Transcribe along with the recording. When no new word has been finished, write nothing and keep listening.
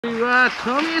は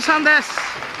トミーさんです。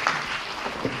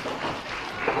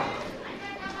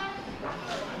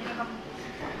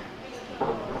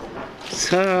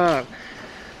さあ、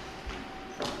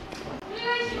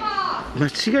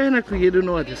間違いなく言える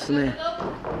のはですね、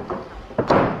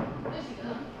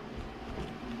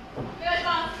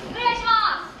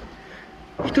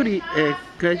一人、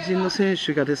外人の選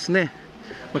手がですね、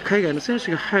海外の選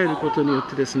手が入ることによっ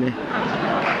てですね、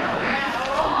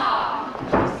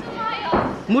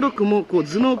もろくもこう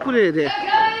頭脳プレーで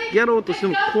やろうとして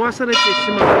も壊されてし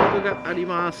まうことがあり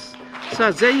ます。さ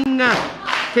あ、全員が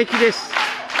敵です。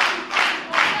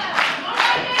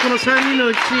この3人の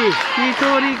うち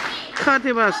1人勝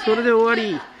てばそれで終わ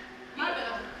り。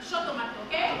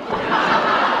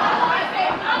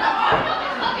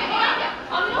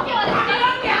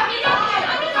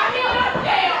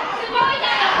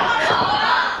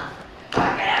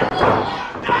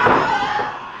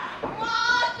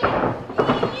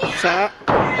さあ、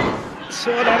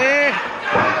そうだね。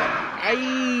はい、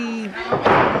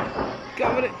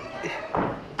頑張れ。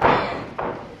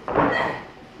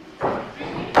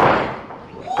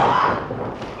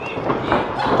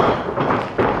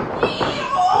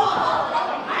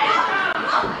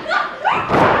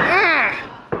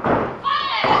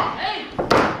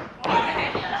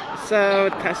さあ、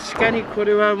確かにこ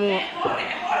れはもう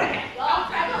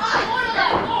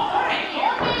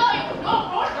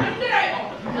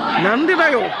なんでだ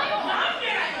よ、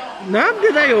なん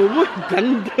でだよ、だ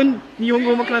んだん日本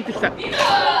語上手くなってきた。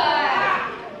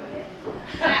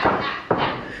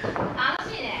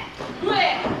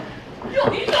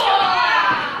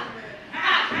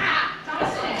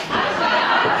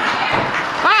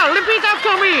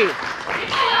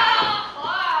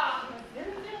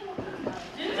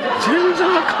全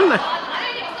然わかんない。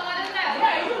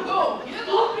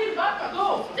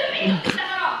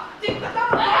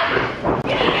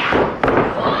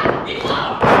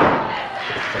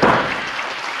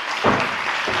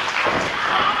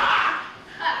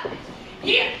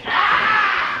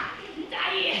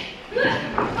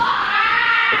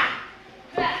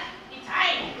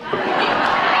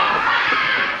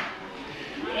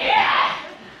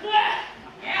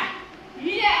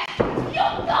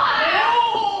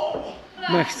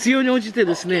必要に応じて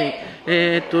ですね、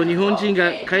日本人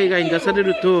が海外に出され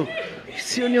ると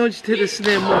必要に応じてです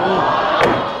ね、も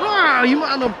う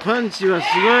今のパンチはす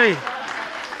ごい。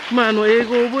英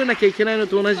語を覚えなきゃいけないの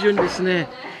と同じようにですね、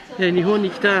日本に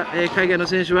来た海外の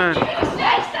選手は日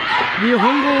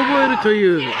本語を覚えると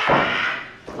いう。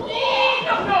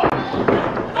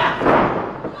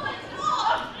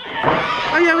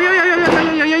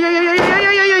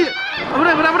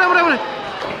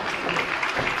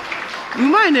う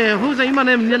まいね、フーさん、今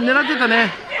ね、狙ってた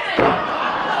ね。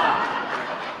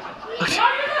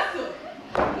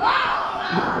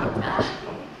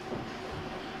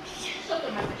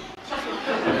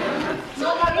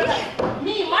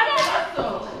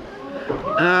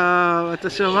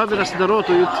私はマーベラスだろう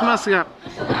と言ってますが。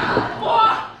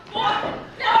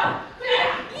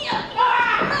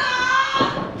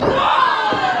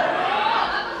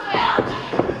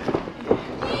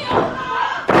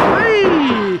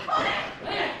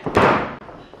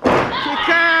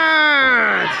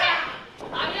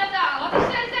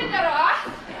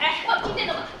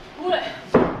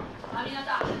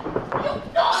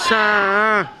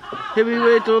さあ、ヘビーウ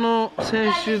ェイトの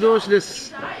選手同士で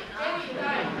す。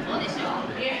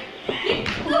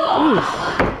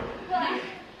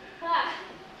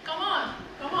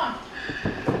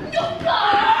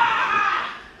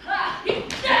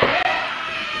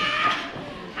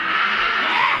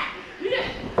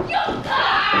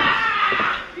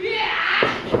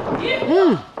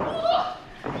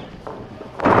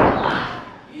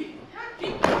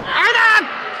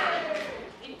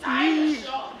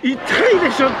痛い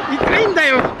でしょ、痛いんだ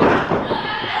よ。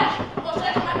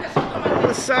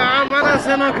さあ、マナ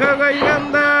セの顔が歪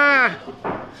んだ。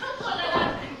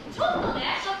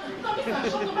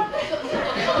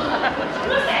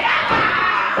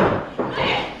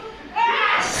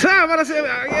さあ、マナセ上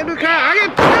げるか、上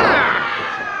げた。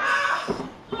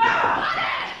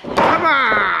カバ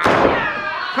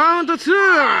ーカウント2。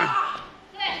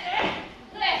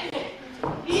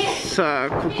さあ、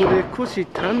ここで虎視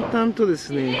眈々とです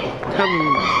ね、多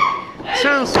分チ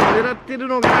ャンスを狙っている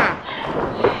のが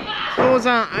氷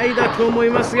山愛だと思い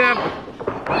ますが、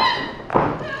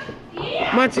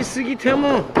待ちすぎて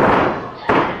も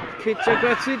決着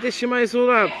はついてしまいそう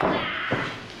だ。さ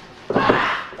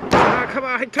あ、カ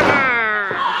バー入った。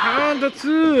カウント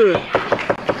2。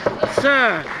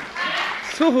さあ、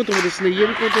双方ともですね、言え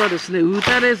ることはですね、打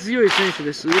たれ強い選手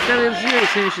です。打たれ強い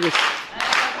選手です。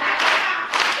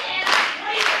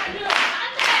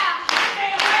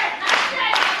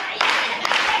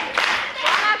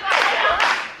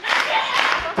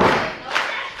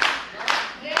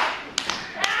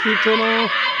人の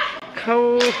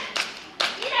顔をさ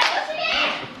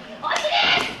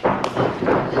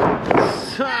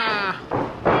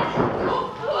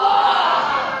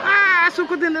あ、そ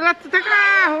こで狙ってたか、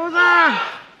宝山。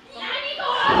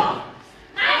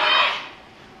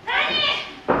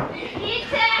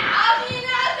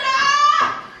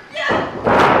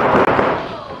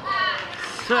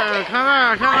さあ、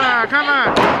カ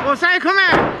バー、抑え込め。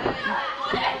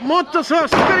もっとそう、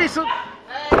しっかりもっと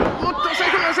抑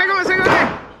え込め。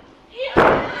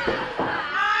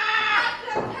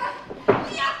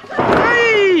はい。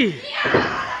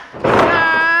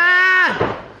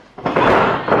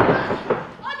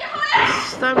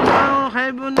スタミナの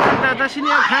配分なんて私に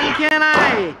は関係ない。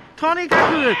とにか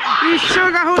く一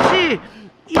勝が欲しい。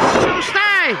一勝した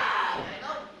い。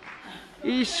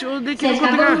一勝できるこ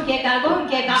とが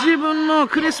自分の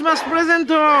クリスマスプレゼン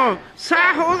ト。さ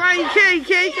あ、宝山、いけ。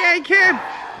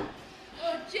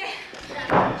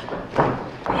あ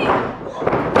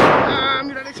あ、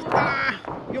見られちゃったな。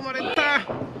読まれた。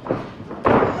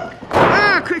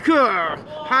ああ、クイック。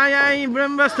速いブレー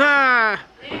ンバスター。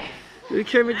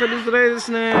受け身取りづらいで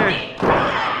すね。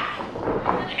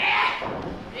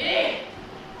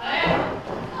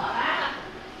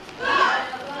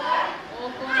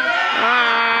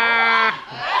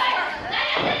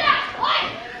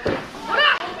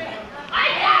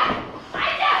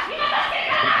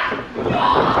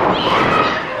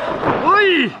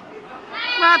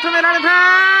止められた。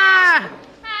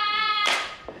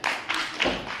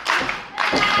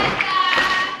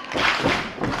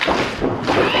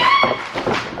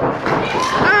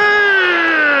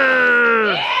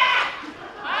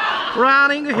ラ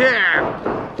ンニングヒッ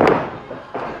ト。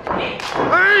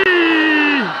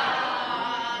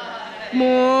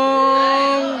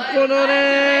もうこの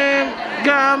ね、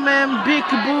画面ビッ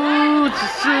グブーツ、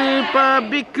スーパー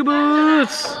ビッグブー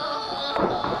ツ。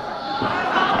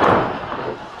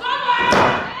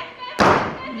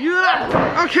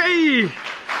オッケー、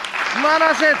ま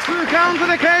なせ2カウント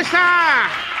で返した。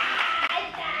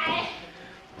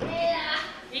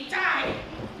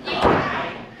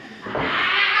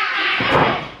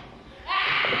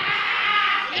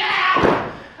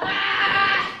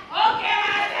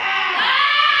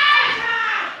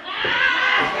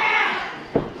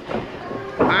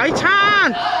愛ちゃ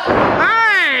ん、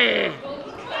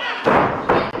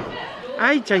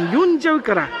愛ちゃん呼んじゃう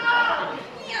から。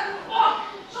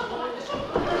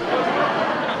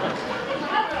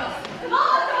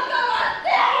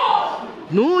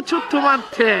ちょっと待っ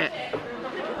て。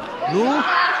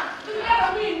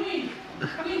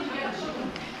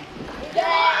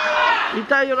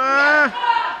痛いよな。い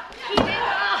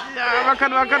や、わか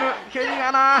る。蹴り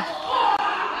がな。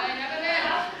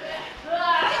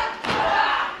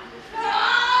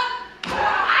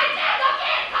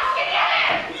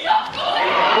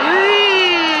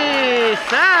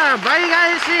さあ、倍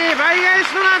返し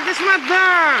となってしまった。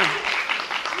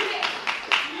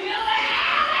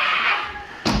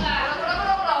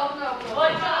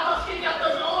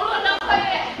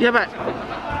やばい。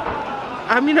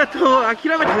アミナトを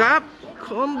諦めたが、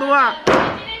今度は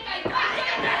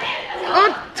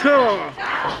おっと、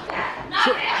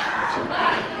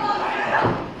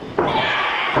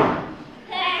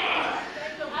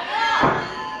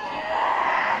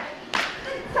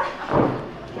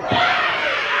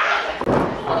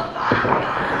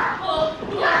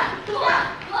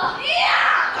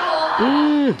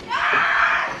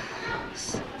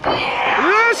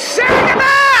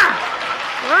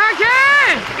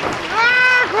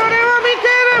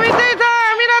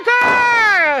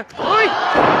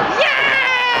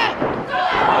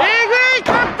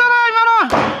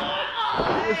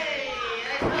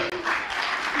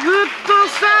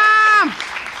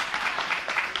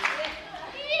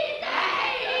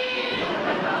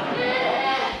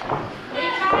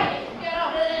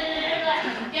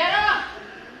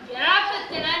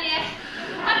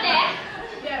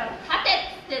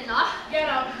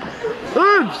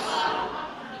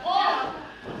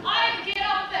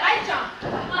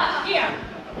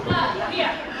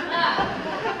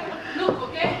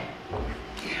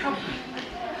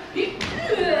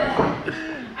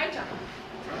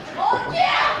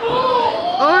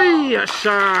よっし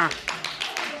ゃー。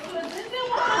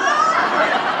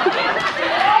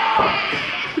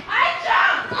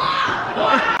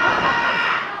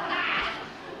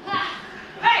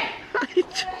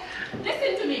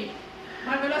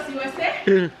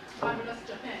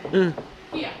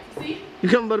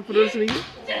頑張るプロレスに行く。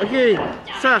オッケー。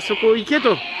さあそこ行け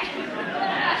と。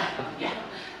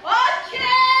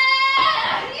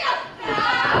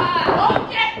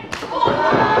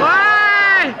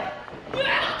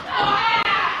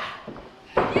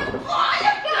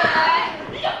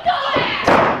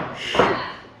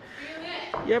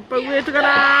やっぱウエイトか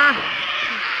な。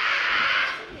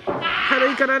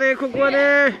軽いからね、ここはね。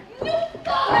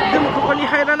でもここに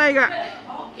入らないが、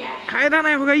入ら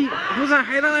ない方がいい。ふうさん、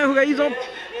入らない方がいいぞ。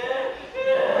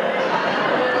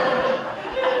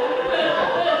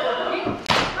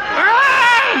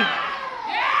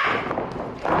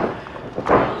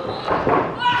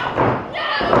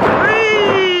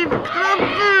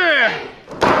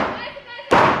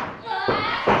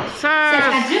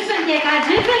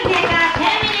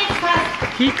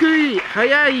低い、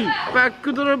速いバッ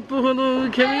クドロップほど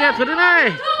受け身が取れな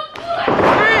い。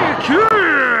キュー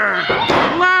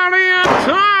マリアッ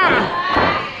ト。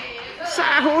さ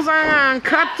あ、ホーさん、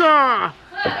カット。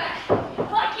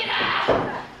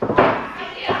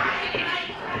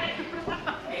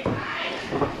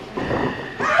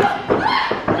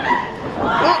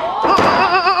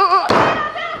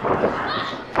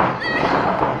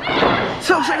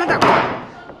さあ、抑え込んだ。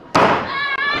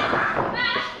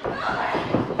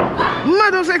ま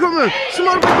だ抑え込む。ス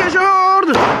モールパッケージホー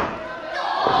ルド。も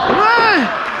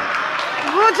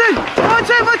うちょい、もう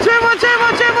ちょい、もうちょい、もうちょい、も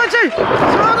うちょい、もうちょい。そう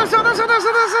だ、そうだ、そうだ、そ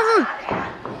うだ、そうだ。